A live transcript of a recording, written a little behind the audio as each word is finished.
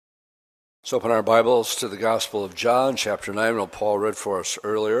Let's open our Bibles to the Gospel of John, chapter 9, what Paul read for us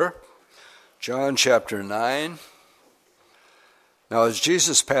earlier. John chapter 9. Now as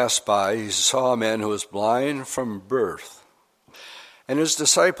Jesus passed by, he saw a man who was blind from birth. And his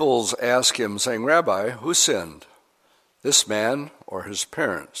disciples asked him, saying, Rabbi, who sinned, this man or his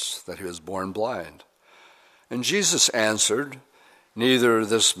parents, that he was born blind? And Jesus answered, neither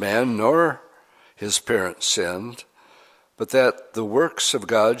this man nor his parents sinned, but that the works of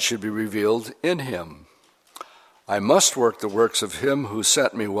God should be revealed in him. I must work the works of him who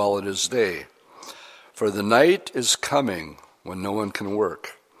sent me while it is day. For the night is coming when no one can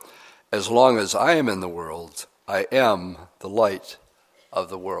work. As long as I am in the world, I am the light of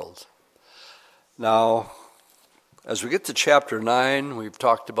the world. Now, as we get to chapter 9, we've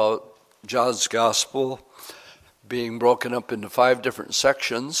talked about John's gospel being broken up into 5 different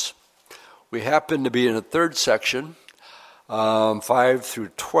sections. We happen to be in a third section, 5 through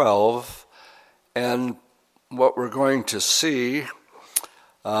 12, and what we're going to see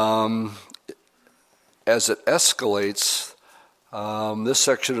as it escalates, this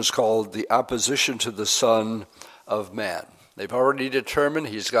section is called the opposition to the Son of Man. They've already determined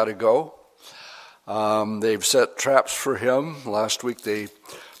he's got to go. They've set traps for him. Last week they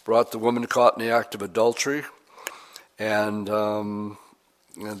brought the woman caught in the act of adultery, and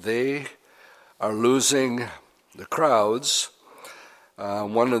they are losing the crowds.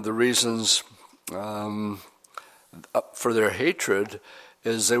 One of the reasons for their hatred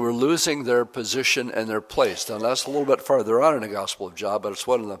is they were losing their position and their place. Now that's a little bit farther on in the Gospel of John, but it's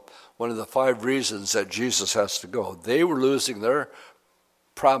one of the 5 reasons that Jesus has to go. They were losing their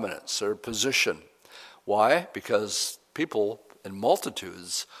prominence, their position. Why? Because people in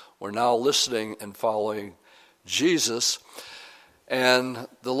multitudes were now listening and following Jesus, and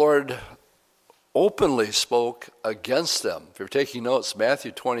the Lord openly spoke against them. If you're taking notes,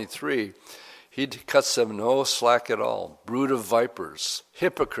 Matthew 23, he cuts them no slack at all. Brood of vipers,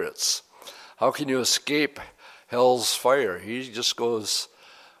 hypocrites. How can you escape hell's fire? He just goes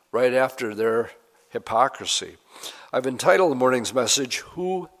right after their hypocrisy. I've entitled the morning's message,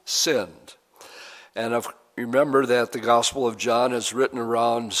 Who Sinned? And remember that the Gospel of John is written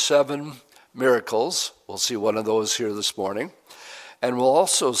around 7 miracles. We'll see one of those here this morning. And we'll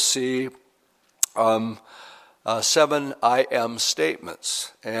also see 7 I am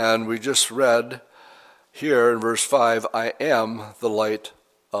statements. And we just read here in verse 5, I am the light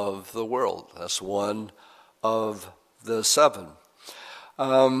of the world. That's one of the 7.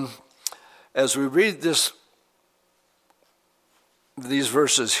 As we read these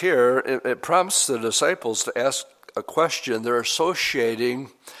verses here, it prompts the disciples to ask a question. They're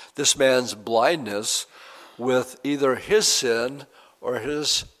associating this man's blindness with either his sin or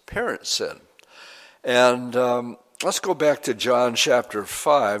his parents' sin. And let's go back to John chapter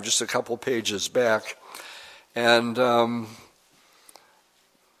 5, just a couple pages back. And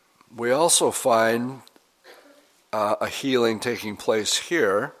we also find a healing taking place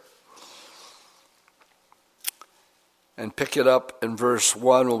here. And pick it up in verse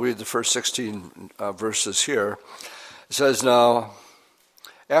 1. We'll read the first 16 verses here. It says, Now,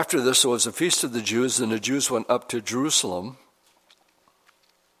 after this, there was a feast of the Jews, and the Jews went up to Jerusalem.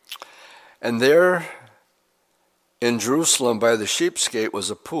 And there in Jerusalem by the sheep's gate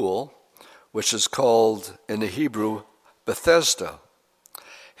was a pool, which is called in the Hebrew Bethesda,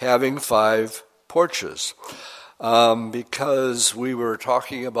 having 5 porches. Because we were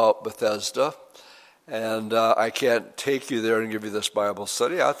talking about Bethesda, and I can't take you there and give you this Bible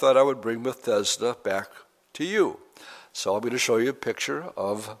study, I thought I would bring Bethesda back to you. So I'm going to show you a picture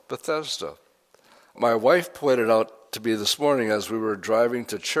of Bethesda. My wife pointed out to me this morning as we were driving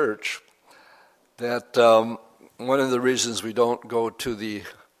to church that one of the reasons we don't go to the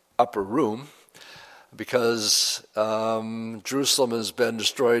upper room, because Jerusalem has been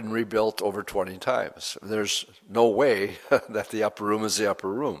destroyed and rebuilt over 20 times. There's no way that the upper room is the upper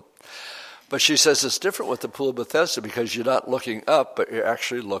room. But she says it's different with the pool of Bethesda because you're not looking up, but you're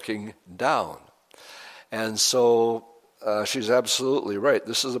actually looking down. And so she's absolutely right.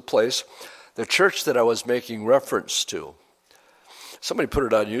 This is a place, the church that I was making reference to, somebody put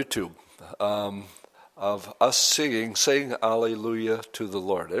it on YouTube, of us singing Alleluia to the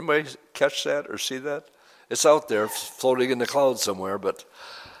Lord. Anybody catch that or see that? It's out there floating in the clouds somewhere, but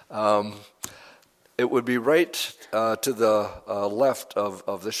it would be right to the left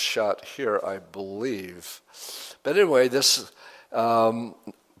of this shot here, I believe. But anyway, this the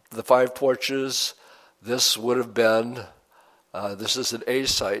 5 porches, this would have been, this is an A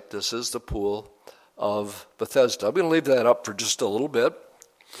site, this is the pool of Bethesda. I'm going to leave that up for just a little bit.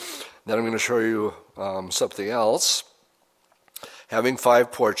 Then I'm going to show you something else. having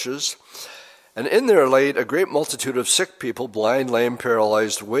 5 porches. And in there laid a great multitude of sick people, blind, lame,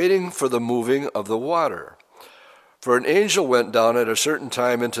 paralyzed, waiting for the moving of the water. For an angel went down at a certain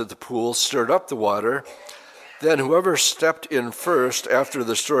time into the pool, stirred up the water. Then whoever stepped in first after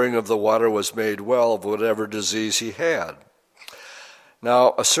the stirring of the water was made well of whatever disease he had.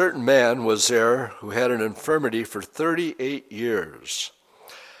 Now a certain man was there who had an infirmity for 38 years.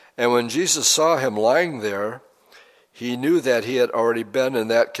 And when Jesus saw him lying there, he knew that he had already been in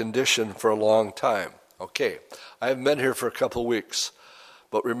that condition for a long time. Okay, I haven't been here for a couple weeks.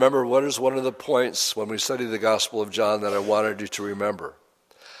 But remember, what is one of the points when we study the Gospel of John that I wanted you to remember?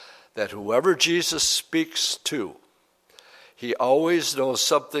 That whoever Jesus speaks to, he always knows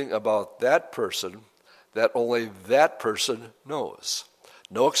something about that person that only that person knows.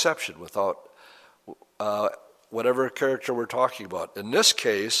 No exception without whatever character we're talking about. In this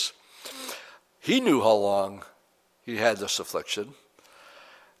case, he knew how long he had this affliction.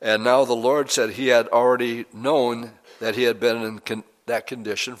 And now the Lord said he had already known that he had been in that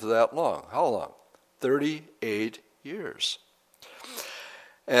condition for that long. How long? 38 years.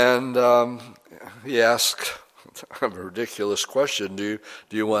 And he asked a ridiculous question, do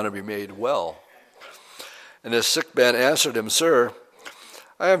you want to be made well? And this sick man answered him, Sir,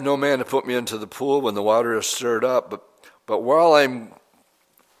 I have no man to put me into the pool when the water is stirred up, but while I'm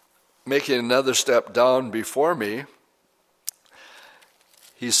making another step down before me,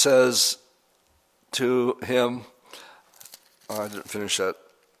 he says to him, I didn't finish that.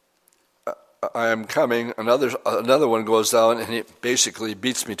 I am coming. Another one goes down, and he basically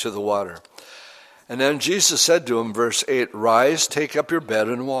beats me to the water. And then Jesus said to him, verse 8, Rise, take up your bed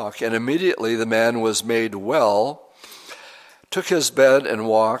and walk. And immediately the man was made well, took his bed and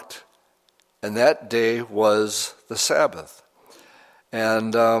walked, and that day was the Sabbath.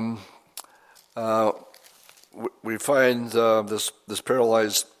 And we find this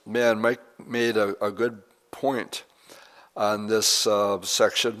paralyzed man. Mike made a good point on this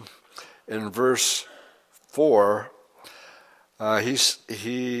section. In verse 4,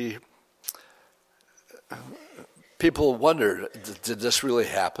 people wondered, did this really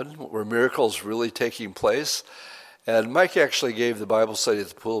happen? Were miracles really taking place? And Mike actually gave the Bible study at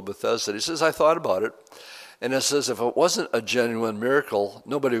the Pool of Bethesda. He says, I thought about it. And it says, if it wasn't a genuine miracle,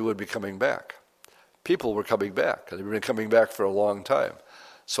 nobody would be coming back. People were coming back, and they've been coming back for a long time.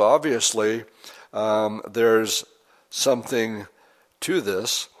 So obviously, there's something to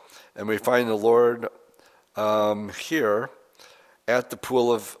this, and we find the Lord here at the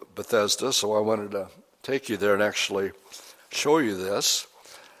Pool of Bethesda. So I wanted to take you there and actually show you this.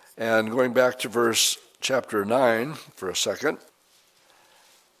 And going back to chapter 9 for a second,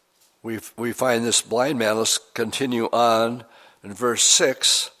 we find this blind man. Let's continue on in verse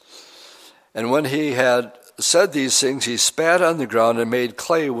 6. And when he had said these things, he spat on the ground and made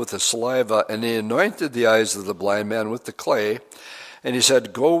clay with the saliva, and he anointed the eyes of the blind man with the clay. And he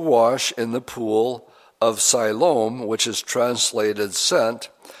said, Go wash in the pool of Siloam, which is translated sent.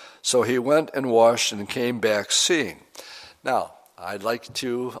 So he went and washed and came back seeing. Now, I'd like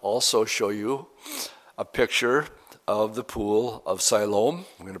to also show you a picture of the pool of Siloam.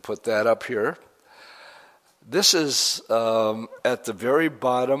 I'm going to put that up here. This is at the very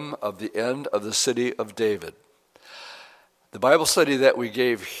bottom of the end of the city of David. The Bible study that we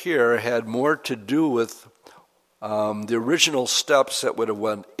gave here had more to do with the original steps that would have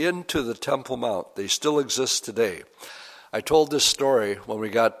went into the Temple Mount. They still exist today. I told this story when we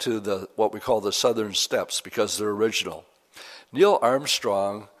got to what we call the Southern Steps because they're original. Neil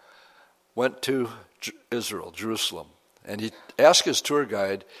Armstrong went to Israel, Jerusalem, and he asked his tour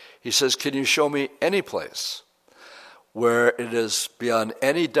guide, he says, can you show me any place where it is beyond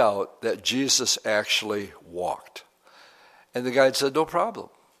any doubt that Jesus actually walked? And the guide said, no problem.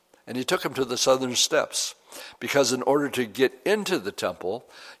 And he took him to the Southern Steps, because in order to get into the temple,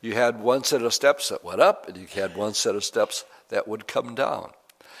 you had one set of steps that went up, and you had one set of steps that would come down.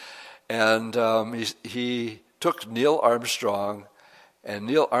 And he took Neil Armstrong, and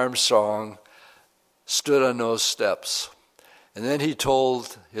Neil Armstrong stood on those steps. And then he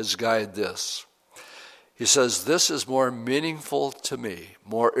told his guide this. He says, this is more meaningful to me,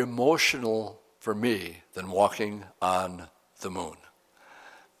 more emotional for me than walking on the moon.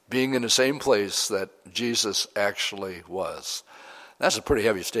 Being in the same place that Jesus actually was. That's a pretty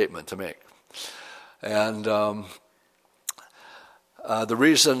heavy statement to make. And the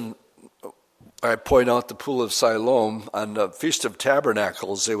reason I point out the Pool of Siloam, on the Feast of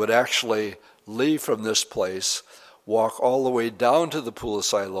Tabernacles, they would actually leave from this place, walk all the way down to the Pool of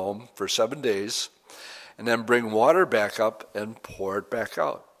Siloam for 7 days, and then bring water back up and pour it back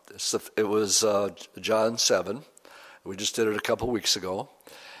out. It was John 7, We just did it a couple weeks ago.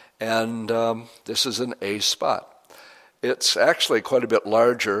 And this is an A spot. It's actually quite a bit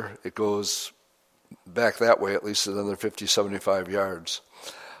larger. It goes back that way at least another 50, 75 yards.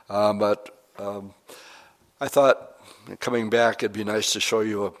 But I thought coming back it'd be nice to show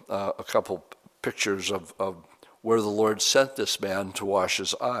you a couple pictures of where the Lord sent this man to wash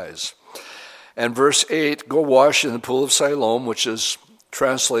his eyes. And verse 8, go wash in the pool of Siloam, which is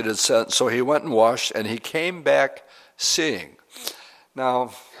translated sent. So he went and washed, and he came back seeing.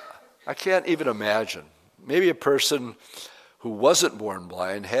 Now, I can't even imagine. Maybe a person who wasn't born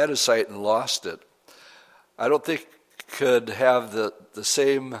blind, had his sight and lost it, I don't think could have the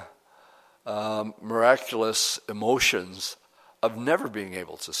same miraculous emotions of never being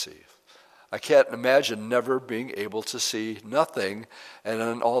able to see. I can't imagine never being able to see nothing, and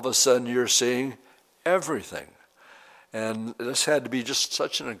then all of a sudden you're seeing everything. And this had to be just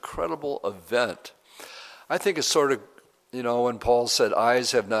such an incredible event. I think it's sort of, when Paul said,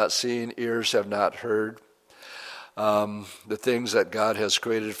 eyes have not seen, ears have not heard, the things that God has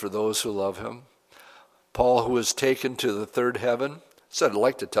created for those who love him. Paul, who was taken to the third heaven, said, I'd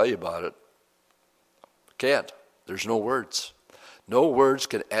like to tell you about it. Can't. There's no words. No words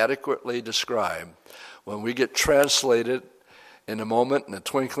can adequately describe. When we get translated in a moment, in the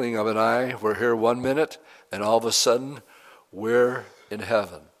twinkling of an eye, we're here 1 minute, and all of a sudden, we're in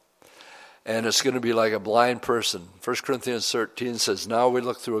heaven. And it's going to be like a blind person. 1 Corinthians 13 says, now we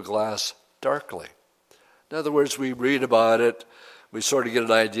look through a glass darkly. In other words, we read about it, we sort of get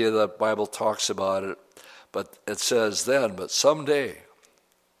an idea that the Bible talks about it, but it says then, but someday,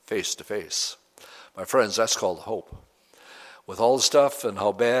 face to face. My friends, that's called hope. With all the stuff and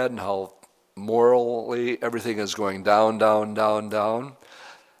how bad and how morally everything is going down, down, down, down,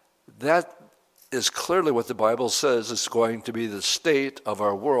 that is clearly what the Bible says is going to be the state of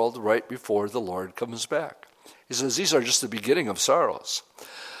our world right before the Lord comes back. He says these are just the beginning of sorrows.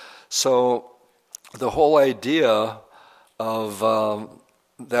 So the whole idea of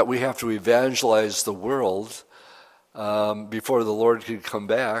that we have to evangelize the world before the Lord can come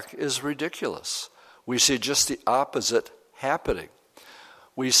back is ridiculous. We see just the opposite happening.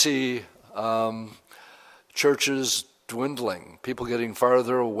 We see churches dwindling, people getting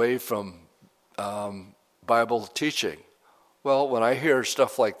farther away from Bible teaching. Well, when I hear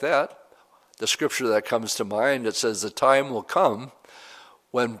stuff like that, the scripture that comes to mind, it says the time will come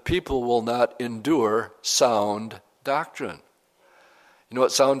when people will not endure sound doctrine. You know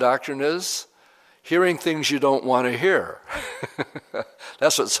what sound doctrine is? Hearing things you don't want to hear.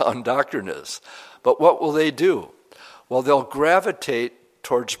 That's what sound doctrine is. But what will they do? Well, they'll gravitate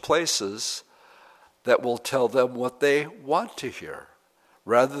towards places that will tell them what they want to hear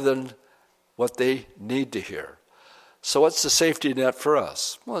rather than what they need to hear. So what's the safety net for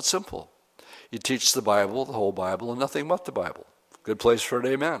us? Well, it's simple. You teach the Bible, the whole Bible, and nothing but the Bible. Good place for an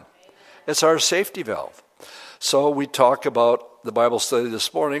amen. It's our safety valve. So we talk about the Bible study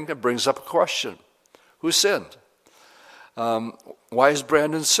this morning. It brings up a question. Who sinned? Why is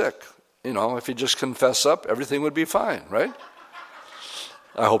Brandon sick? If he just confess up, everything would be fine, right?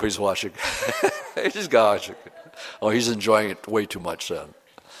 I hope he's watching. He's watching. Oh, he's enjoying it way too much then.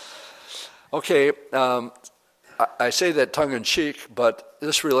 Okay, I say that tongue-in-cheek, but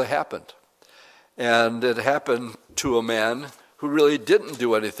this really happened. And it happened to a man who really didn't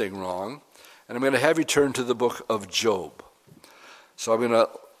do anything wrong. And I'm going to have you turn to the book of Job.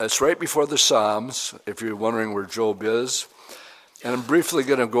 So it's right before the Psalms, if you're wondering where Job is. And I'm briefly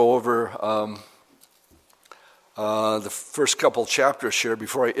going to go over the first couple chapters here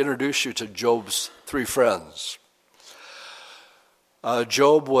before I introduce you to Job's three friends.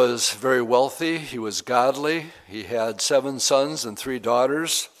 Job was very wealthy. He was godly. He had 7 sons and 3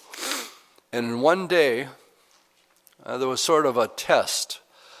 daughters. And in one day, there was sort of a test.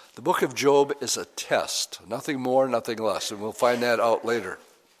 The book of Job is a test. Nothing more, nothing less. And we'll find that out later.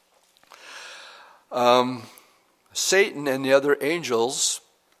 Satan and the other angels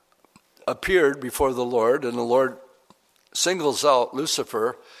appeared before the Lord, and the Lord singles out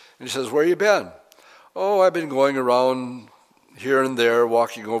Lucifer, and he says, where you been? Oh, I've been going around here and there,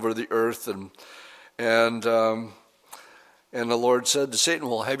 walking over the earth, and the Lord said to Satan,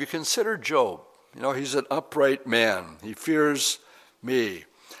 well, have you considered Job? He's an upright man. He fears me.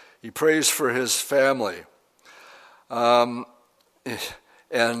 He prays for his family. And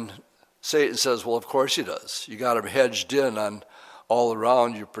Satan says, well, of course he does. You got him hedged in on all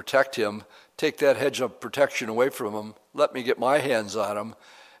around. You protect him. Take that hedge of protection away from him. Let me get my hands on him,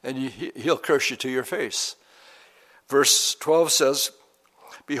 and he'll curse you to your face. Verse 12 says,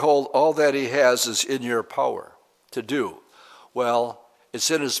 behold, all that he has is in your power to do. Well,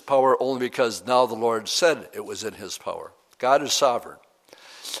 it's in his power only because now the Lord said it was in his power. God is sovereign.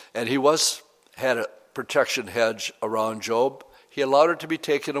 And he had a protection hedge around Job. He allowed it to be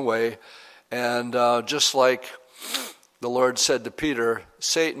taken away. And just like the Lord said to Peter,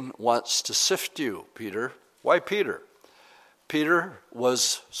 Satan wants to sift you, Peter. Why Peter? Peter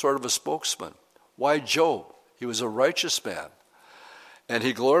was sort of a spokesman. Why Job? He was a righteous man. And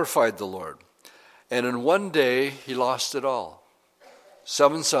he glorified the Lord. And in one day, he lost it all.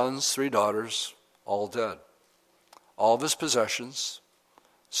 7 sons, 3 daughters, all dead. All of his possessions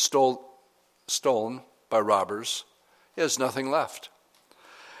stolen by robbers. He has nothing left.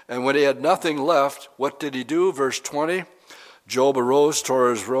 And when he had nothing left, what did he do? Verse 20, Job arose, tore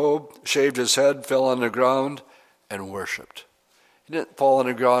his robe, shaved his head, fell on the ground, and worshipped. He didn't fall on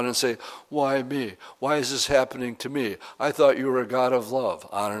the ground and say, why me? Why is this happening to me? I thought you were a God of love,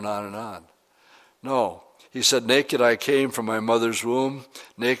 on and on and on. No, he said, naked I came from my mother's womb,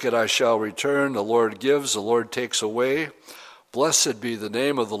 naked I shall return. The Lord gives, the Lord takes away. Blessed be the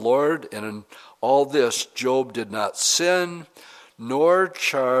name of the Lord. And in all this, Job did not sin, nor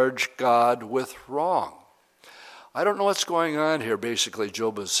charge God with wrong. I don't know what's going on here, basically,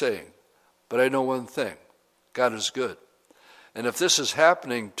 Job is saying. But I know one thing. God is good. And if this is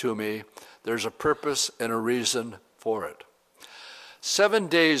happening to me, there's a purpose and a reason for it. 7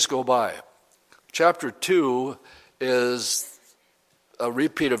 days go by. Chapter 2 is a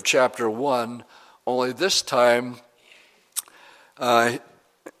repeat of chapter 1, only this time the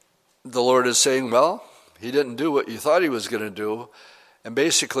Lord is saying, well, he didn't do what you thought he was going to do. And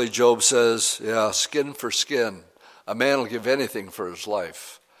basically Job says, yeah, skin for skin. A man will give anything for his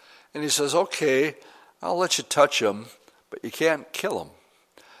life. And he says, okay, I'll let you touch him, but you can't kill him.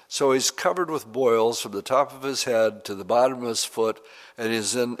 So he's covered with boils from the top of his head to the bottom of his foot, and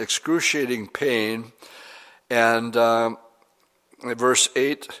he's in excruciating pain. And verse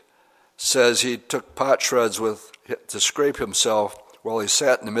 8 says he took potsherds to scrape himself while he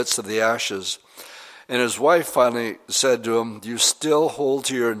sat in the midst of the ashes. And his wife finally said to him, do you still hold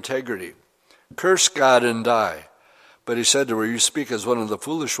to your integrity? Curse God and die. But he said to her, you speak as one of the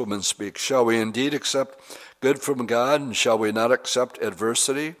foolish women speak. Shall we indeed accept good from God, and shall we not accept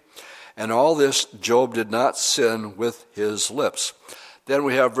adversity? And all this Job did not sin with his lips. Then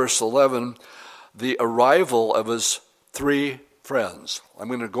we have verse 11, the arrival of his 3 friends. I'm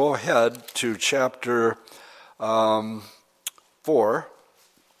going to go ahead to chapter 4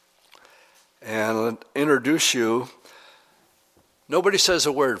 and introduce you. Nobody says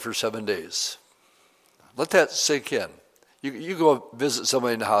a word for 7 days. Let that sink in. You go visit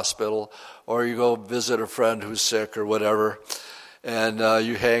somebody in the hospital, or you go visit a friend who's sick or whatever, and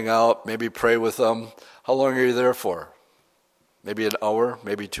you hang out, maybe pray with them. How long are you there for? Maybe an hour,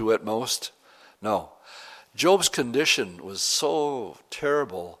 maybe 2 at most? No. Job's condition was so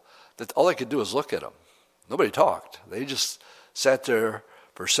terrible that all they could do was look at him. Nobody talked. They just sat there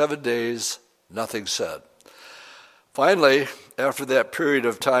for 7 days, nothing said. Finally, after that period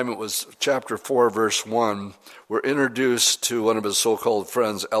of time, it was chapter 4, verse 1, we're introduced to one of his so-called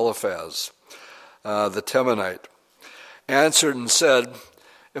friends, Eliphaz, the Temanite, answered and said,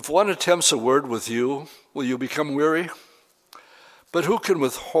 if one attempts a word with you, will you become weary? But who can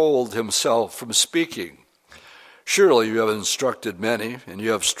withhold himself from speaking? Surely you have instructed many, and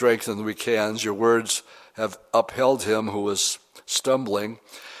you have strengthened the weak hands. Your words have upheld him who was stumbling,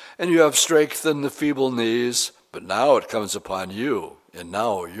 and you have strengthened the feeble knees. But now it comes upon you, and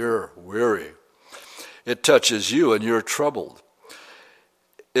now you're weary. It touches you, and you're troubled.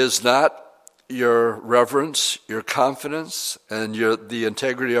 Is not your reverence, your confidence, and the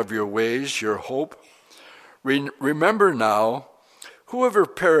integrity of your ways your hope? Remember now, whoever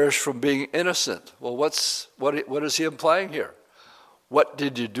perished from being innocent. Well, what is he implying here? What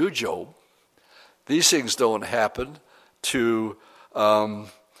did you do, Job? These things don't happen to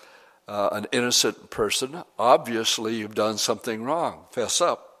an innocent person. Obviously, you've done something wrong. Fess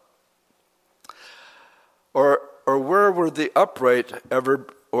up. Or where were the upright ever,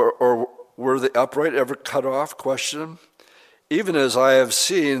 or were the upright ever cut off? Question. Even as I have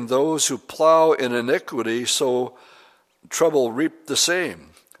seen those who plow in iniquity, so trouble reap the same.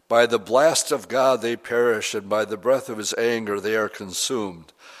 By the blast of God they perish, and by the breath of his anger they are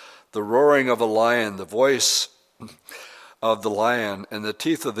consumed. The roaring of a lion, the voice of the lion, and the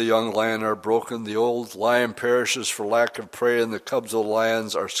teeth of the young lion are broken. The old lion perishes for lack of prey, and the cubs of the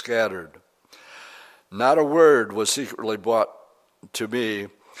lions are scattered. Not a word was secretly brought to me,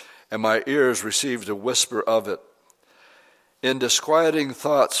 and my ears received a whisper of it. In disquieting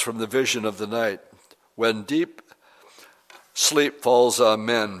thoughts from the vision of the night, when deep sleep falls on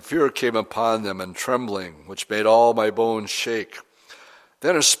men, fear came upon them, and trembling, which made all my bones shake.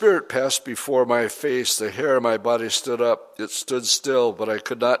 Then a spirit passed before my face. The hair of my body stood up. It stood still, but I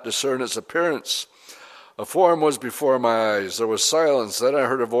could not discern its appearance. A form was before my eyes. There was silence. Then I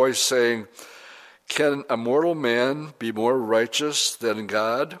heard a voice saying, "Can a mortal man be more righteous than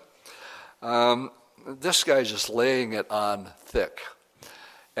God?" This guy's just laying it on thick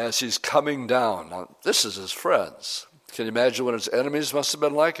as he's coming down. Now, this is his friends. Can you imagine what his enemies must have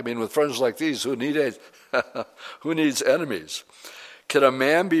been like? I mean, with friends like these, who needs enemies? Can a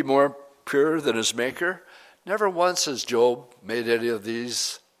man be more pure than his maker? Never once has Job made any of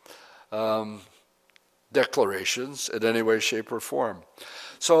these declarations in any way, shape, or form.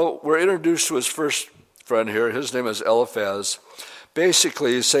 So we're introduced to his first friend here. His name is Eliphaz.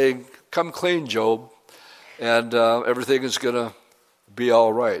 Basically, he's saying, come clean, Job, and everything is going to be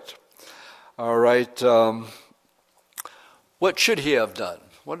all right. All right. What should he have done?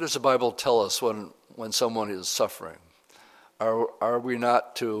 What does the Bible tell us when someone is suffering? Are we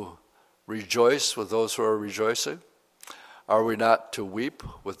not to rejoice with those who are rejoicing? Are we not to weep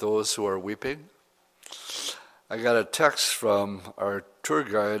with those who are weeping? I got a text from our tour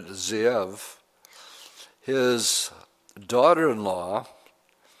guide, Zev. His daughter-in-law,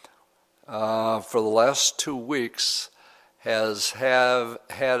 for the last 2 weeks, has had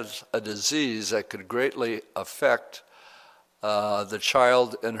a disease that could greatly affect the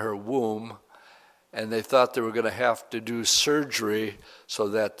child in her womb, and they thought they were going to have to do surgery so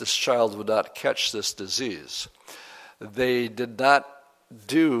that this child would not catch this disease. They did not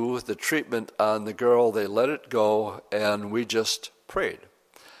do the treatment on the girl. They let it go, and we just prayed.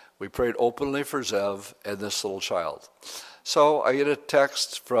 We prayed openly for Zev and this little child. So I get a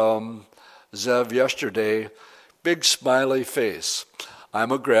text from Zev yesterday, big smiley face.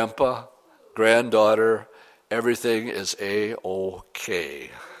 I'm a grandpa, granddaughter, everything is A-OK.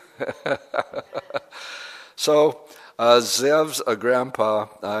 So Zev's a grandpa.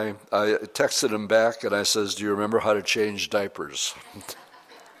 I texted him back and I says, do you remember how to change diapers?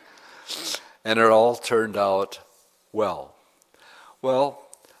 And it all turned out well. Well,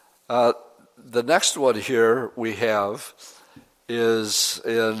 the next one here we have is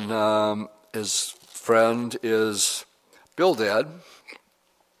in his friend is Bildad.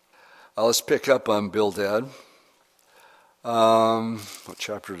 Let's pick up on Bildad. What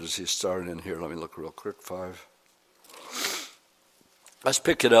chapter does he start in here? Let me look real quick. 5. Let's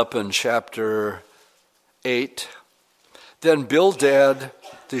pick it up in chapter 8. Then Bildad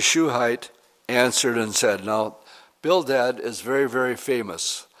the Shuhite answered and said, now Bildad is very, very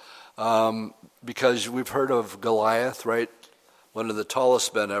famous because we've heard of Goliath, right? One of the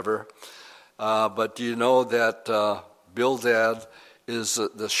tallest men ever. But do you know that Bildad is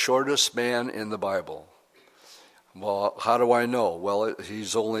the shortest man in the Bible? Well, how do I know? Well,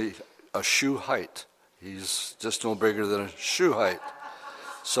 he's only a shoe height. He's just no bigger than a shoe height.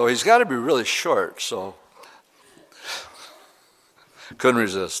 So he's got to be really short, so couldn't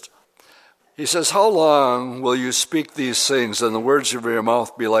resist. He says, how long will you speak these things, and the words of your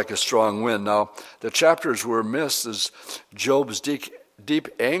mouth be like a strong wind? Now, the chapters we're missed is Job's deep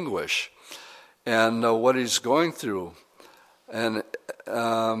anguish and what he's going through. And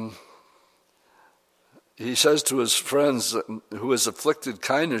he says to his friends, who is afflicted,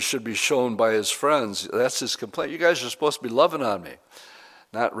 kindness should be shown by his friends. That's his complaint. You guys are supposed to be loving on me,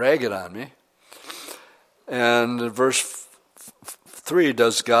 not ragging on me. And in verse 3,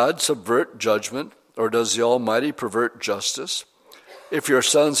 does God subvert judgment, or does the Almighty pervert justice? If your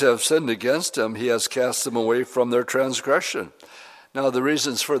sons have sinned against him, he has cast them away from their transgression. Now the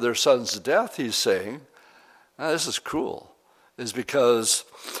reasons for their sons' death, he's saying, this is cruel, is because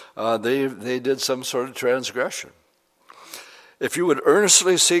they did some sort of transgression. If you would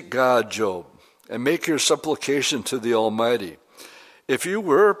earnestly seek God, Job, and make your supplication to the Almighty, if you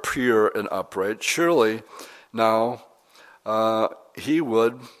were pure and upright, surely now he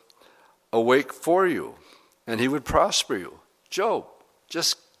would awake for you, and he would prosper you. Job,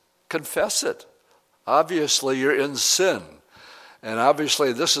 just confess it. Obviously, you're in sin, and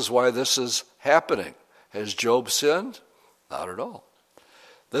obviously this is why this is happening. Has Job sinned? Not at all.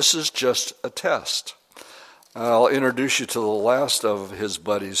 This is just a test. I'll introduce you to the last of his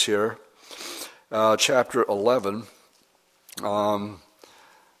buddies here. Chapter 11.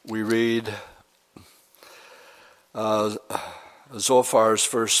 We read Zophar's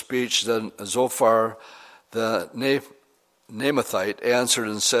first speech. Then Zophar the Naamathite answered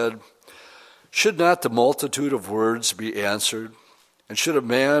and said, should not the multitude of words be answered? And should a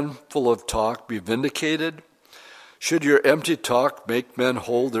man full of talk be vindicated? Should your empty talk make men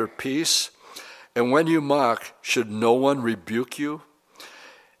hold their peace? And when you mock, should no one rebuke you?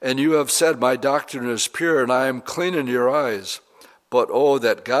 And you have said, my doctrine is pure, and I am clean in your eyes. But oh,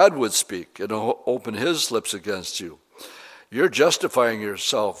 that God would speak and open his lips against you. You're justifying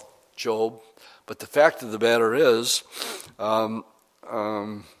yourself, Job, but the fact of the matter is,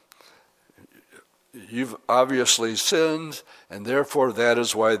 you've obviously sinned, and therefore that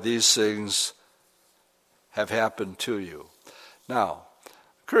is why these things have happened to you. Now, I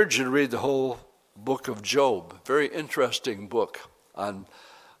encourage you to read the whole book of Job. Very interesting book on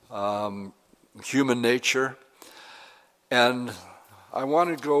human nature. And I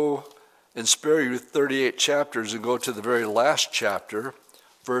want to go and spare you 38 chapters and go to the very last chapter,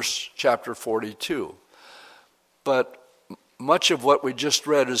 chapter 42. But much of what we just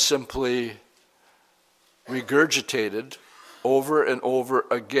read is simply regurgitated over and over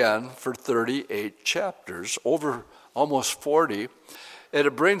again for 38 chapters, over almost 40. And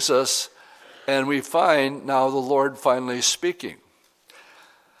it brings us, and we find now the Lord finally speaking.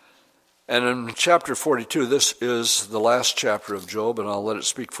 And in chapter 42, this is the last chapter of Job, and I'll let it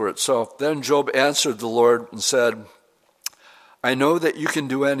speak for itself. Then Job answered the Lord and said, I know that you can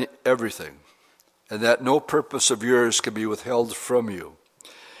do everything, and that no purpose of yours can be withheld from you.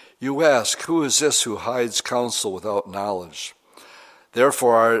 You ask, who is this who hides counsel without knowledge?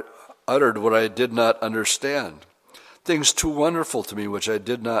 Therefore I uttered what I did not understand, things too wonderful to me which I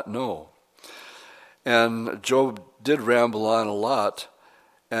did not know. And Job did ramble on a lot.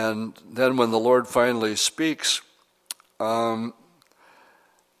 And then when the Lord finally speaks, Job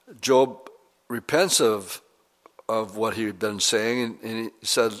repents of what he had been saying, and he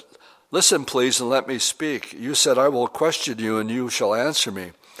said, listen, please, and let me speak. You said, I will question you, and you shall answer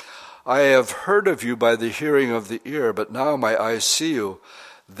me. I have heard of you by the hearing of the ear, but now my eyes see you.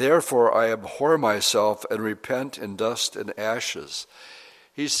 Therefore I abhor myself and repent in dust and ashes.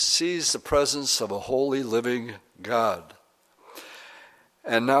 He sees the presence of a holy, living God.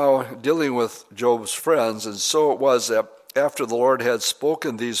 And now dealing with Job's friends, and so it was that after the Lord had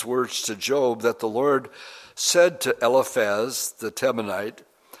spoken these words to Job, that the Lord said to Eliphaz the Temanite,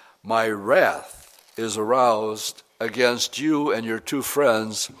 my wrath is aroused against you and your two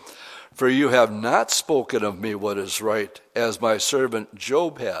friends, for you have not spoken of me what is right, as my servant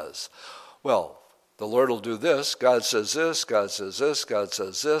Job has. Well, the Lord will do this, God says this, God says this, God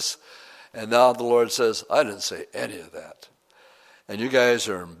says this, and now the Lord says, I didn't say any of that. And you guys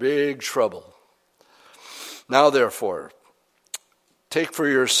are in big trouble. Now, therefore, take for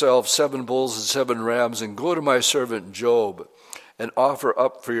yourself 7 bulls and 7 rams, and go to my servant Job, and offer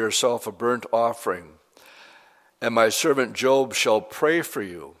up for yourself a burnt offering. And my servant Job shall pray for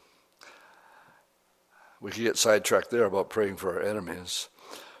you. We could get sidetracked there about praying for our enemies.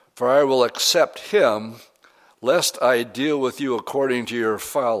 For I will accept him, lest I deal with you according to your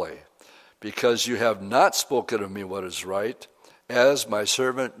folly, because you have not spoken of me what is right, as my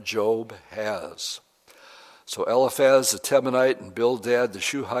servant Job has. So Eliphaz the Temanite and Bildad the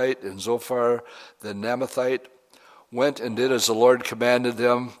Shuhite and Zophar the Naamathite went and did as the Lord commanded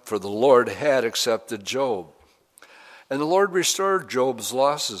them, for the Lord had accepted Job. And the Lord restored Job's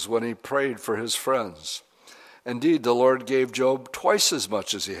losses when he prayed for his friends. Indeed, the Lord gave Job twice as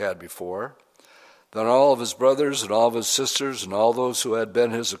much as he had before. Then all of his brothers and all of his sisters and all those who had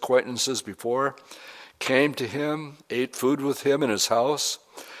been his acquaintances before came to him, ate food with him in his house,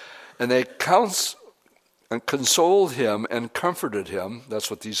 and they consoled him and comforted him.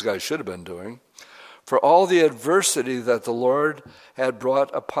 That's what these guys should have been doing, for all the adversity that the Lord had brought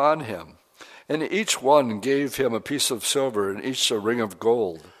upon him. And each one gave him a piece of silver and each a ring of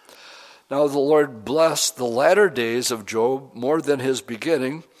gold. Now the Lord blessed the latter days of Job more than his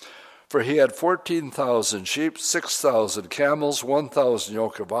beginning, for he had 14,000 sheep, 6,000 camels, 1,000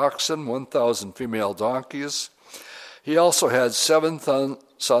 yoke of oxen, 1,000 female donkeys. He also had 7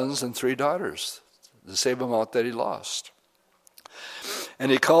 sons and 3 daughters, the same amount that he lost.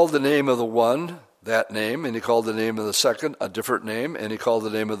 And he called the name of the one that name, and he called the name of the second a different name, and he called the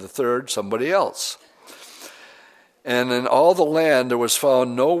name of the third somebody else. And in all the land there was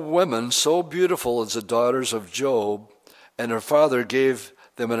found no woman so beautiful as the daughters of Job, and her father gave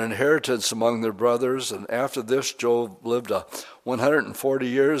them an inheritance among their brothers. And after this, Job lived 140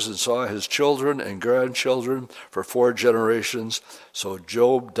 years and saw his children and grandchildren for 4 generations. So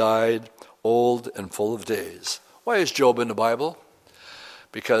Job died old and full of days. Why is Job in the Bible?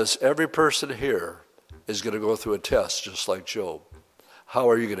 Because every person here is going to go through a test just like Job. How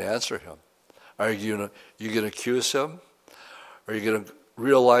are you going to answer him? Are you going to accuse him? Are you going to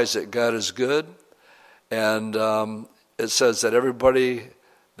realize that God is good? And it says that everybody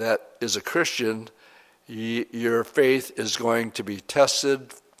that is a Christian, your faith is going to be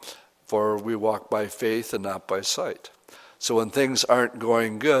tested, for we walk by faith and not by sight. So when things aren't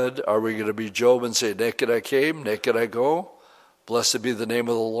going good, are we going to be Job and say, naked I came, naked I go? Blessed be the name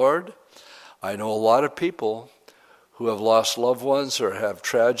of the Lord. I know a lot of people who have lost loved ones or have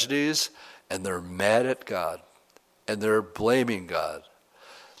tragedies, and they're mad at God, and they're blaming God.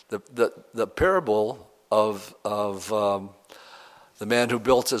 The parable of the man who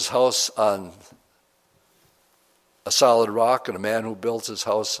built his house on a solid rock and a man who built his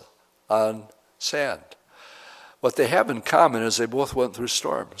house on sand. What they have in common is they both went through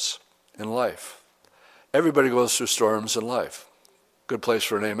storms in life. Everybody goes through storms in life. Good place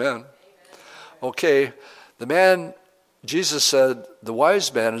for an amen. Okay, the man, Jesus said, the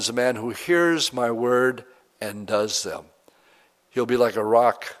wise man is a man who hears my word and does them. He'll be like a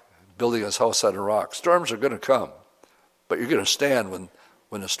rock, building his house on a rock. Storms are going to come, but you're going to stand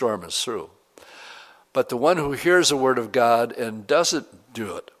when the storm is through. But the one who hears the word of God and doesn't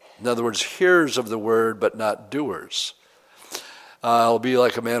do it, in other words, hears of the word but not doers, will be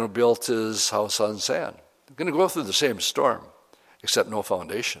like a man who built his house on sand. You're going to go through the same storm, except no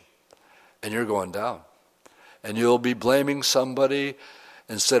foundation. And you're going down. And you'll be blaming somebody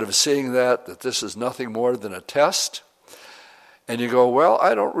instead of seeing that this is nothing more than a test. And you go, well,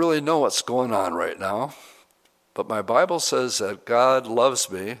 I don't really know what's going on right now, but my Bible says that God loves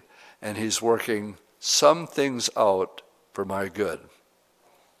me and he's working some things out for my good.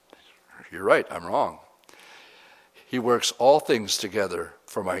 You're right, I'm wrong. He works all things together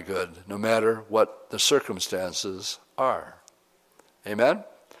for my good, no matter what the circumstances are. Amen?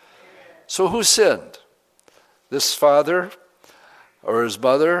 So who sinned? This father or his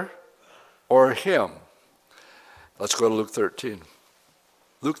mother or him? Let's go to Luke 13.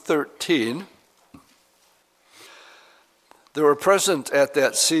 Luke 13. There were present at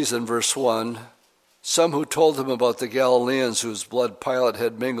that season, verse 1, some who told him about the Galileans whose blood Pilate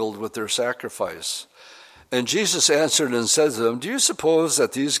had mingled with their sacrifice. And Jesus answered and said to them, do you suppose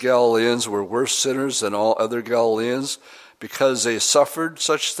that these Galileans were worse sinners than all other Galileans because they suffered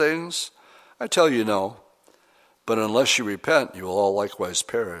such things? I tell you no. But unless you repent, you will all likewise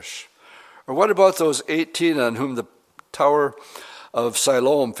perish. Or what about those 18 on whom the tower of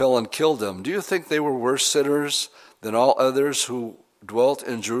Siloam fell and killed them? Do you think they were worse sinners than all others who dwelt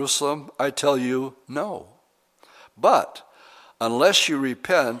in Jerusalem? I tell you, no. But unless you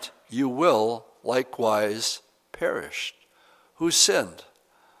repent, you will likewise perish. Who sinned?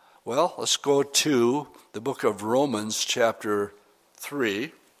 Well, let's go to the book of Romans chapter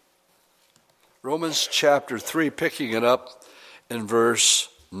 3. Romans chapter 3, picking it up in verse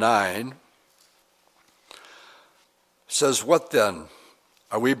 9, says, what then?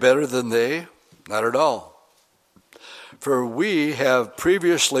 Are we better than they? Not at all. For we have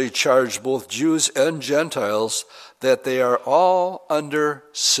previously charged both Jews and Gentiles that they are all under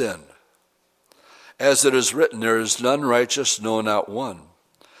sin. As it is written, there is none righteous, no, not one.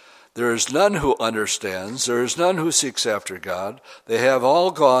 There is none who understands. There is none who seeks after God. They have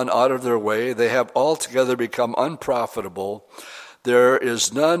all gone out of their way. They have altogether become unprofitable. There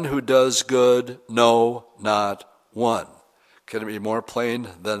is none who does good, no, not one. Can it be more plain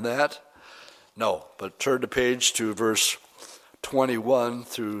than that? No, but turn the page to verse 21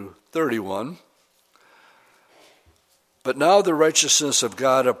 through 31. But now the righteousness of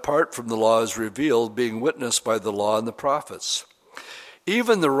God apart from the law is revealed, being witnessed by the law and the prophets.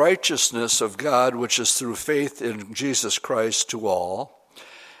 Even the righteousness of God, which is through faith in Jesus Christ to all,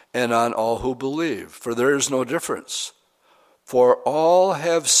 and on all who believe. For there is no difference. For all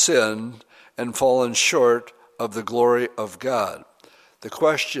have sinned and fallen short of the glory of God. The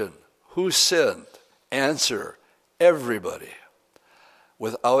question, who sinned? Answer, everybody.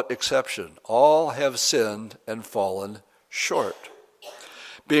 Without exception. All have sinned and fallen short.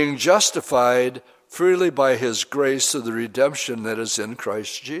 Being justified freely by his grace through the redemption that is in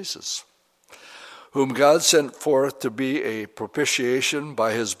Christ Jesus, whom God sent forth to be a propitiation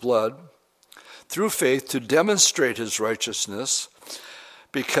by his blood, through faith to demonstrate his righteousness,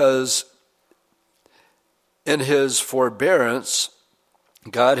 because in his forbearance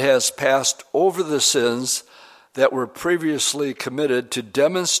God has passed over the sins that were previously committed to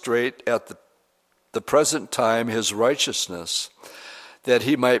demonstrate at the present time his righteousness, that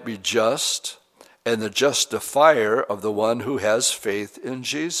he might be just and the justifier of the one who has faith in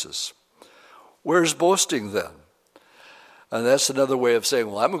Jesus. Where's boasting then? And that's another way of saying,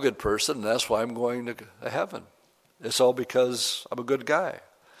 well, I'm a good person, and that's why I'm going to heaven. It's all because I'm a good guy.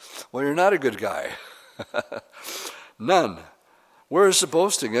 Well, you're not a good guy. None. Where is the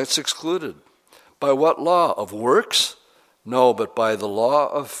boasting? It's excluded. By what law? Of works? No, but by the law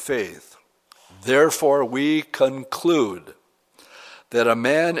of faith. Therefore we conclude that a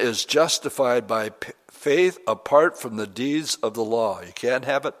man is justified by faith apart from the deeds of the law. You can't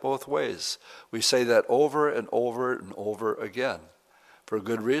have it both ways. We say that over and over and over again for a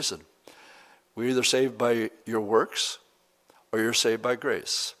good reason. We're either saved by your works or you're saved by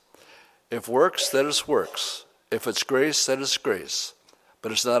grace. If works, then it's works. If it's grace, then it's grace.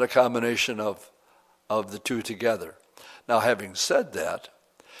 But it's not a combination of the two together. Now, having said that,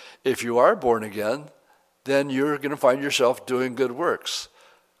 if you are born again, then you're going to find yourself doing good works.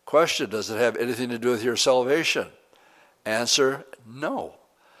 Question, does it have anything to do with your salvation? Answer, no.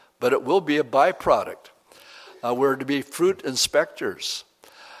 But it will be a byproduct. We're to be fruit inspectors.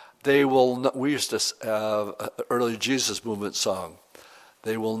 They will. We used to have an early Jesus movement song.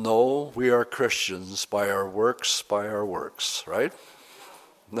 They will know we are Christians by our works, right?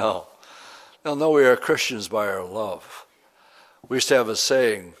 No. They'll know we are Christians by our love. We used to have a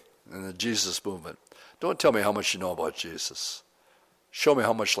saying in the Jesus movement, don't tell me how much you know about Jesus. Show me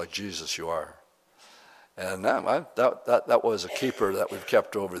how much like Jesus you are. And that was a keeper that we've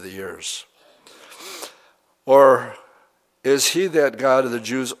kept over the years. Or, is he that God of the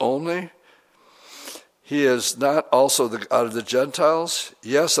Jews only? He is not also the God of the Gentiles?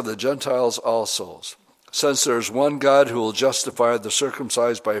 Yes, of the Gentiles also. Since there is one God who will justify the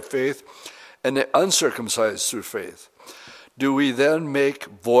circumcised by faith and the uncircumcised through faith. Do we then make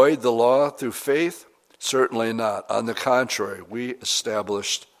void the law through faith? Certainly not. On the contrary, we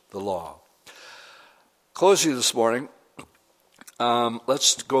established the law. Closing this morning,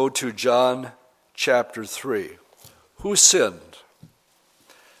 let's go to John chapter 3. Who sinned?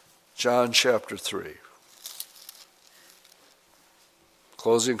 John chapter 3.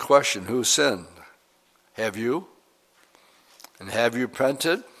 Closing question, who sinned? Have you? And have you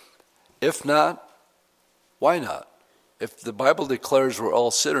repented? If not, why not? If the Bible declares we're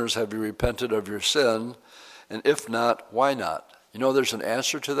all sinners, have you repented of your sin? And if not, why not? You know there's an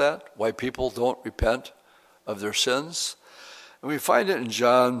answer to that, why people don't repent of their sins. And we find it in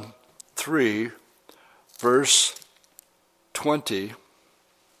John 3, verse 20.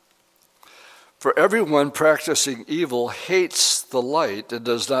 For everyone practicing evil hates the light and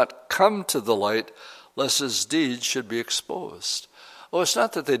does not come to the light, lest his deeds should be exposed. Oh, it's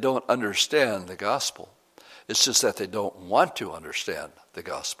not that they don't understand the gospel. It's just that they don't want to understand the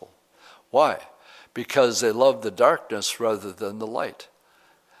gospel. Why? Because they love the darkness rather than the light.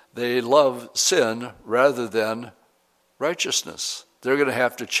 They love sin rather than righteousness. They're going to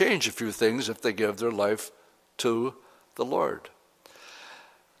have to change a few things if they give their life to the Lord.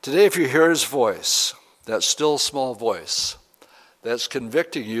 Today, if you hear his voice, that still small voice, that's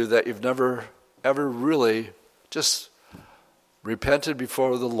convicting you that you've never, ever really just repented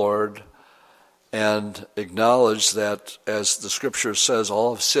before the Lord and acknowledged that, as the scripture says,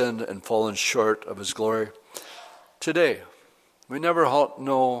 all have sinned and fallen short of his glory. Today, we never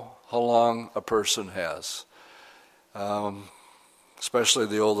know how long a person has, especially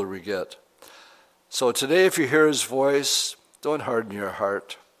the older we get. So today, if you hear his voice, don't harden your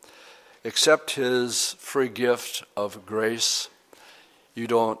heart. Accept his free gift of grace. You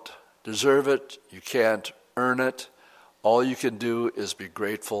don't deserve it. You can't earn it. All you can do is be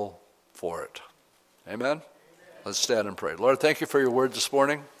grateful for it. Amen? Let's stand and pray. Lord, thank you for your word this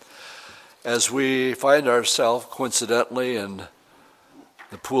morning. As we find ourselves coincidentally in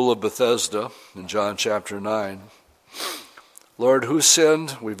the pool of Bethesda in John chapter 9, Lord, who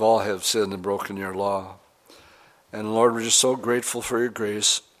sinned? We've all have sinned and broken your law. And Lord, we're just so grateful for your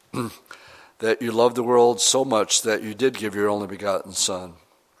grace that you loved the world so much that you did give your only begotten Son,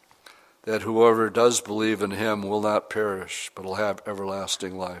 that whoever does believe in him will not perish, but will have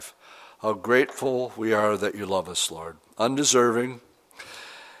everlasting life. How grateful we are that you love us, Lord. Undeserving,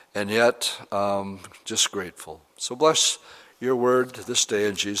 and yet just grateful. So bless your word this day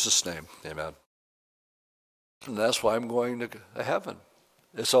in Jesus' name. Amen. And that's why I'm going to heaven.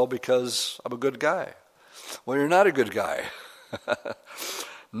 It's all because I'm a good guy. Well, you're not a good guy.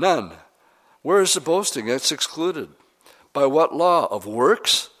 None. Where is the boasting? It's excluded. By what law? Of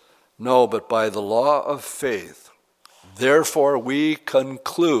works? No, but by the law of faith. Therefore we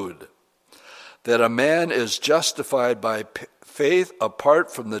conclude that a man is justified by faith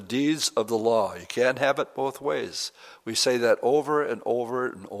apart from the deeds of the law. You can't have it both ways. We say that over and over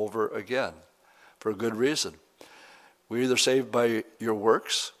and over again for a good reason. We're either saved by your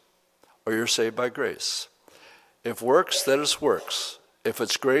works or you're saved by grace. If works, then it's works. If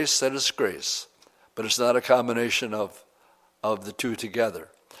it's grace, then it's grace. But it's not a combination of the two together.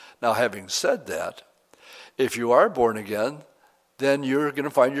 Now, having said that, if you are born again, then you're going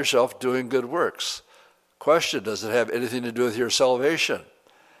to find yourself doing good works. Question, does it have anything to do with your salvation?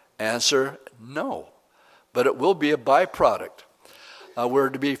 Answer, no. But it will be a byproduct. We're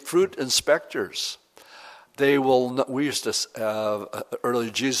to be fruit inspectors. They will. We used to have an early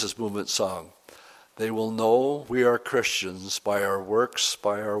Jesus movement song. They will know we are Christians by our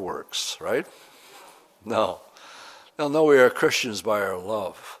works, right? No. They'll know we are Christians by our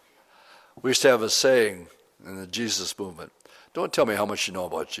love. We used to have a saying in the Jesus movement, don't tell me how much you know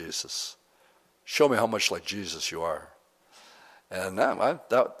about Jesus. Show me how much like Jesus you are. And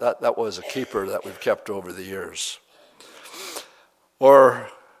that was a keeper that we've kept over the years. Or,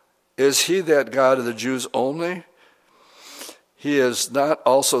 is he that God of the Jews only? He is not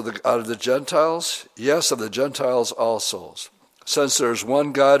also the God of the Gentiles? Yes, of the Gentiles also. Since there is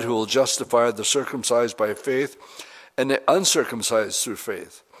one God who will justify the circumcised by faith and the uncircumcised through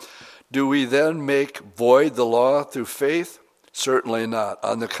faith. Do we then make void the law through faith? Certainly not.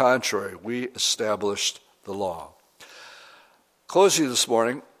 On the contrary, we established the law. Closing this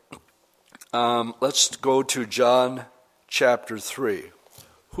morning, let's go to John chapter 3.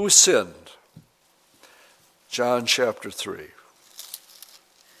 Who sinned? John chapter 3.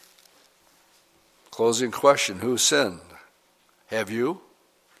 Closing question, who sinned? Have you?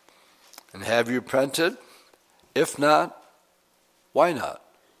 And have you repented? If not, why not?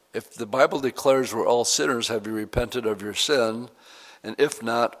 If the Bible declares we're all sinners, have you repented of your sin? And if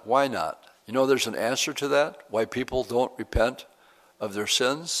not, why not? You know there's an answer to that, why people don't repent of their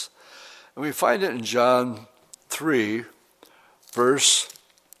sins. And we find it in John 3, verse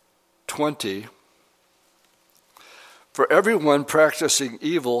 20. For everyone practicing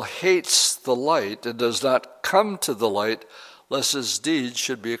evil hates the light and does not come to the light lest his deeds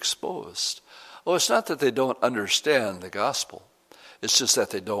should be exposed. Oh, it's not that they don't understand the gospel. It's just that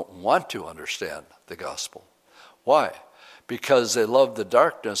they don't want to understand the gospel. Why? Because they love the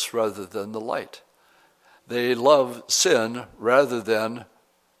darkness rather than the light. They love sin rather than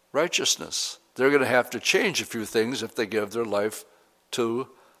righteousness. They're going to have to change a few things if they give their life to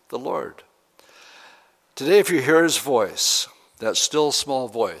the Lord. Today, if you hear his voice, that still small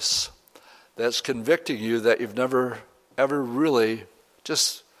voice, that's convicting you that you've never, ever really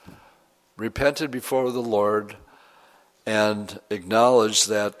just repented before the Lord and acknowledged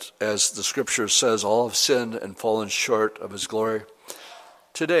that, as the scripture says, all have sinned and fallen short of his glory.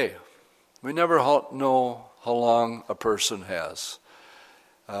 Today, we never know how long a person has,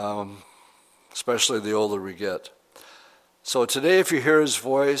 especially the older we get. So today, if you hear his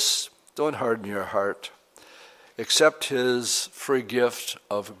voice, don't harden your heart. Accept his free gift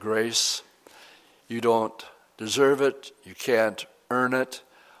of grace. You don't deserve it. You can't earn it.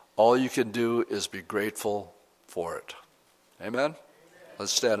 All you can do is be grateful for it. Amen?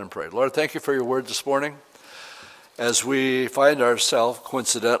 Let's stand and pray. Lord, thank you for your word this morning. As we find ourselves,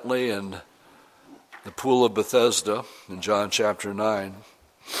 coincidentally, in the pool of Bethesda in John chapter 9.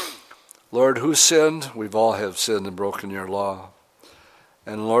 Lord, who sinned? We've all have sinned and broken your law.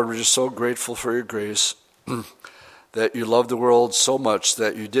 And Lord, we're just so grateful for your grace that you loved the world so much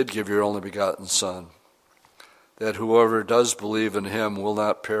that you did give your only begotten Son, that whoever does believe in him will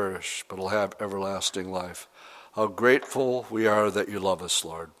not perish, but will have everlasting life. How grateful we are that you love us,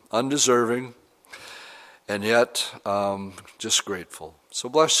 Lord. Undeserving, and yet just grateful. So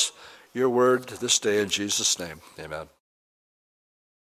bless your word this day in Jesus' name. Amen.